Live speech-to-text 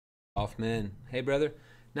Hoffman. Hey, brother.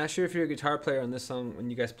 Not sure if you're a guitar player on this song when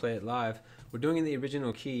you guys play it live. We're doing it in the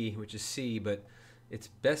original key, which is C, but it's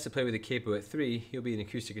best to play with a capo at 3. You'll be an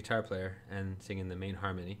acoustic guitar player and sing in the main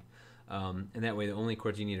harmony. And that way the only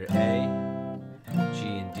chords you need are A, G,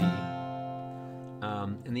 and D.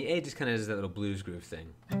 And the A just kind of does that little blues groove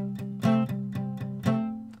thing.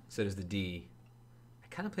 So does the D. I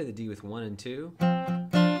kind of play the D with 1 and 2, so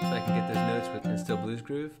I can get those notes and still blues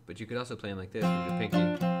groove, but you could also play them like this with your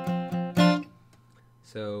pinky.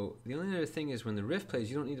 So the only other thing is when the riff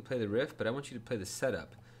plays, you don't need to play the riff, but I want you to play the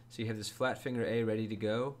setup. So you have this flat finger A ready to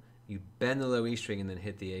go, you bend the low E string and then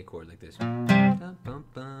hit the A chord like this. So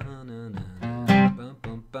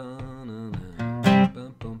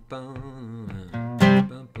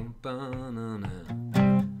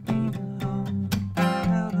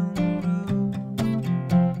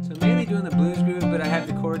mainly doing the blues groove, but I have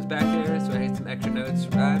the chords back there, so I hit some extra notes.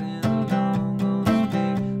 Riding along on this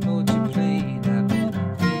big old plane, I've been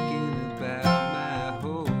thinking about my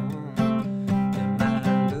home, and my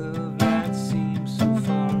love light seems so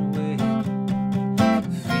far away. I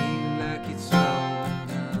feel like it's all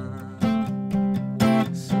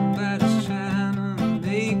done. Somebody's trying to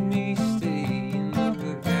make me stay, and look,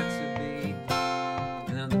 I've got to be. And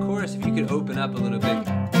then on the chorus, if you could open up a little bit.